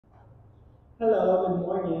Hello, good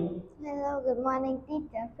morning. Hello, good morning,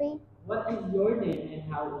 teacher. Free. What is your name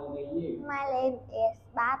and how old are you? My name is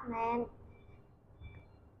Batman.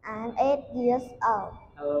 I'm 8 years old.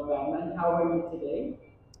 Hello, Batman. How are you today?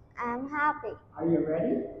 I'm happy. Are you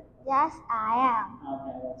ready? Yes, I am.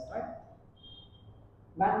 Okay, let's start.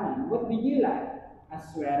 Batman, what do you like? A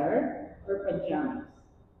sweater or pajamas?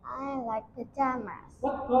 I like pajamas.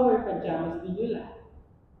 What color pajamas do you like?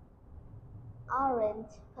 Orange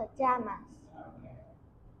pajamas. Okay.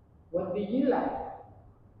 What do you like?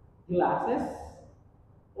 Glasses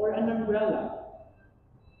or an umbrella?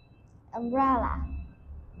 Umbrella.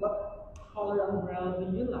 What color umbrella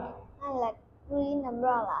do you like? I like green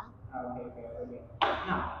umbrella. Okay.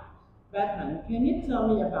 Now, Batman, can you tell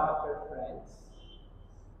me about your friends?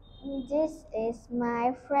 This is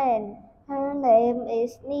my friend. Her name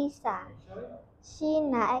is Lisa. She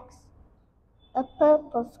likes a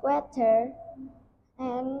purple sweater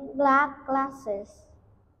and black glasses.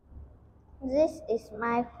 This is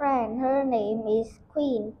my friend. Her name is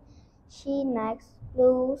Queen. She likes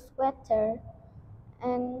blue sweater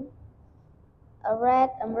and a red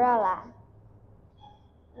umbrella.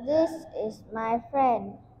 This is my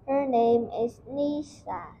friend. Her name is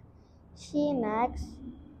Lisa. She likes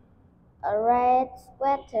a red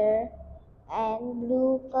sweater and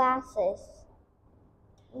blue glasses.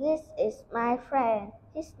 This is my friend.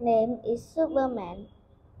 His name is Superman.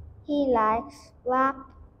 He likes black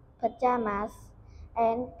pajamas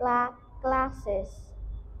and black glasses.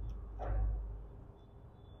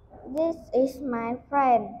 This is my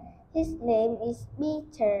friend. His name is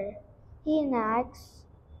Peter. He likes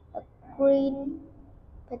a green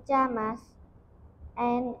pajamas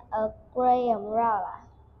and a gray umbrella.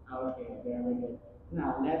 Okay, very good.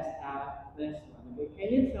 Now let's have this one. Okay,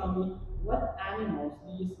 can you tell me what animals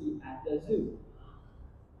do you see at the zoo?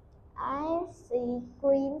 I see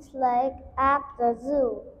green snake at the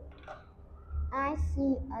zoo. I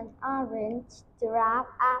see an orange giraffe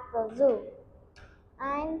at the zoo.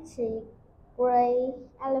 I see gray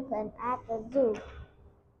elephant at the zoo.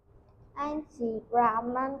 I see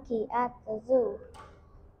brown monkey at the zoo.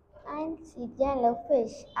 I see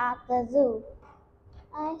jellyfish at the zoo.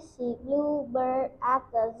 I see blue bird at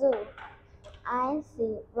the zoo. I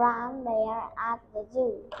see brown bear at the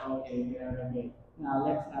zoo. Okay, very good. Now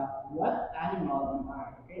let's have what animal am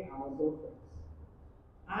I? Okay, I will go first.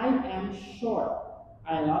 I am short.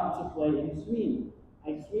 I love to play and swim.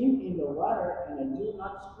 I swim in the water and I do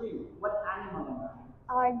not scream. What animal am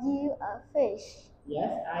I? Are you a fish?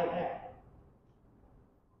 Yes, I am.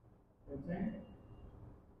 Your turn.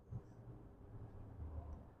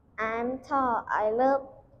 I'm tall. I love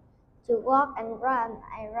to walk and run.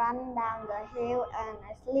 I run down the hill and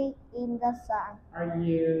I sleep in the sun. Are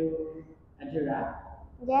you a giraffe?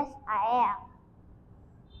 Yes, I am.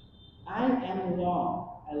 I am long.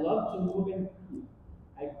 I love to move and creep.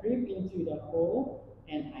 I creep into the hole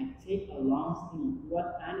and I take a long sleep.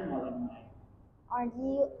 What animal am I? Are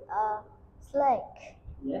you a snake?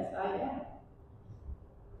 Yes, I am.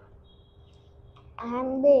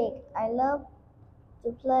 I'm big. I love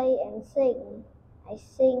to play and sing. I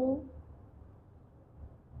sing.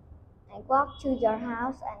 I walk to your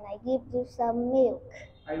house and I give you some milk.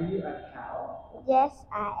 Are you a cow? Yes,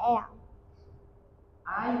 I am.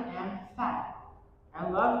 I am fat. I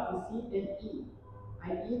love to sit and eat.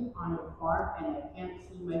 I eat on the farm and I can't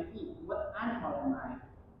see my feet. What animal am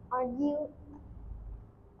I? Are you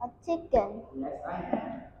a chicken? Yes, I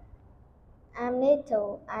am. I'm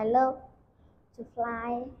little. I love to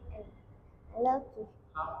fly and I love to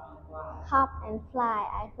Hop and fly. hop and fly.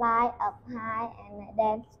 I fly up high and I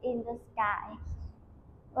dance in the sky.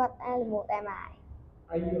 What animal am I?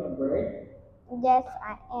 Are you a bird? Yes,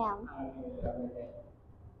 I am. Okay.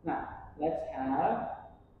 Now, let's have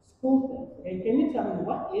school things. Okay, can you tell me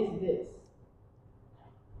what is this?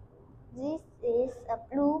 This is a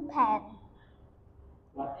blue pen.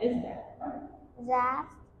 What is that? That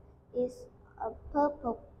is a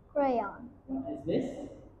purple crayon. What is this?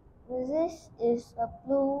 This is a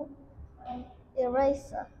blue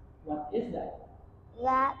eraser. What is that?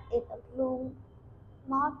 That is a blue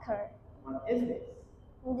marker. What is this?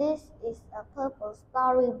 This is a purple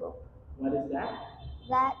storybook. What is that?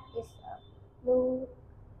 That is a blue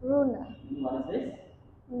ruler. And what is this?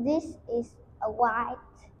 This is a white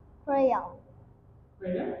crayon.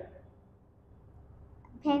 Crayon?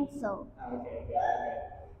 Pencil. Okay.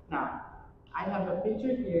 Now, I have a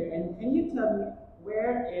picture here, and can you tell me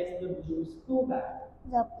where is the blue school bag?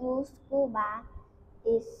 The blue school bag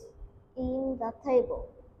is in the table.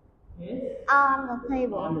 Yes? On the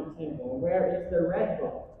table. On the table. Where is the red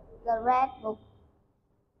book? The red book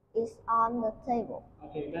is on the table.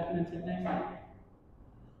 Okay, Batman, sit next one.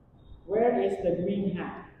 Where is the green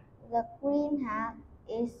hat? The green hat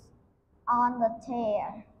is on the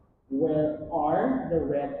chair. Where are the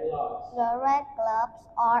red gloves? The red gloves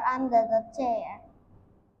are under the chair.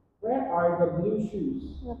 Where are the blue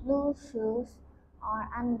shoes? The blue shoes are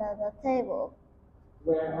under the table.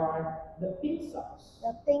 Where are the pink socks?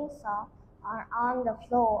 The pink socks are on the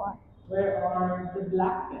floor. Where are the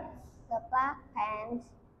black pants? The black pants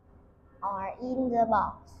are in the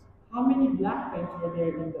box. How many black pants were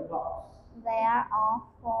there in the box? There are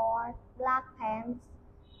 4 black pants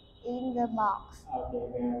in the box. Okay,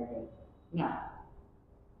 very good. Now,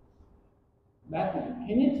 Batman,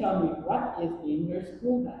 can you tell me what is in your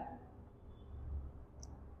school bag?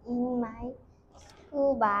 In my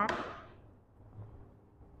school bag,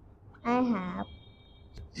 I have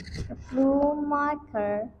a blue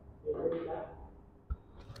marker,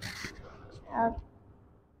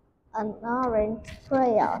 an orange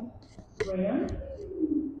crayon, Crayon,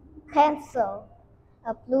 pencil,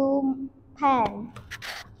 a blue pen,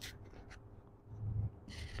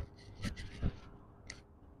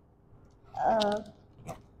 a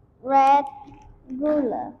red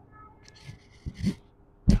ruler,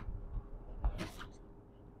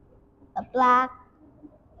 a black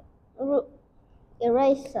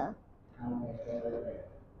eraser. Okay, very good.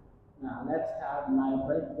 Now let's have my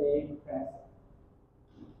birthday present.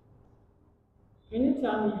 Can you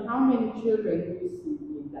tell me how many children do you see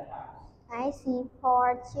in the house? I see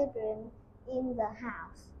 4 children in the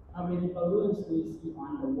house. How many balloons do you see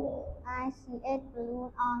on the wall? I see 8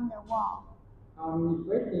 balloons on the wall. How many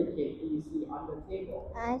birthday cake do you see on the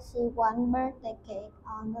table? I see 1 birthday cake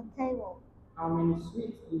on the table. How many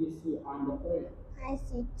sweets do you see on the plate? I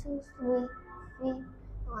see 2 sweets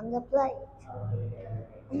on the plate.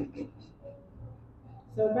 Okay.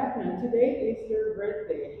 So Batman, today is your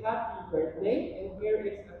birthday. Happy birthday, and here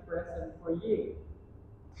is a present for you.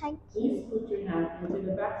 Thank Please you. put your hand into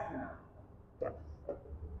the box now.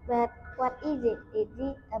 But what is it? Is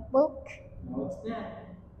it a book? No, it's not.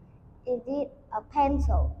 Is it a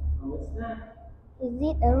pencil? No, it's not. Is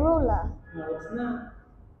it a ruler? No, it's not.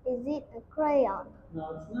 Is it a crayon?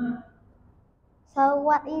 No, it's not. So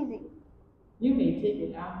what is it? You may take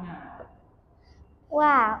it out now.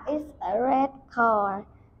 Wow, it's a red car.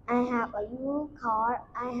 I have a blue car.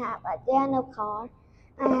 I have a yellow car.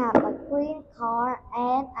 I have a green car,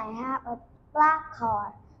 and I have a black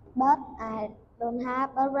car. But I don't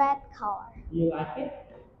have a red car. You like it?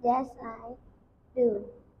 Yes, I do.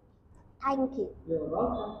 Thank you. You're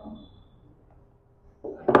welcome.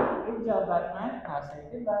 Good job, Batman. Now say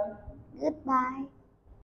goodbye. Goodbye.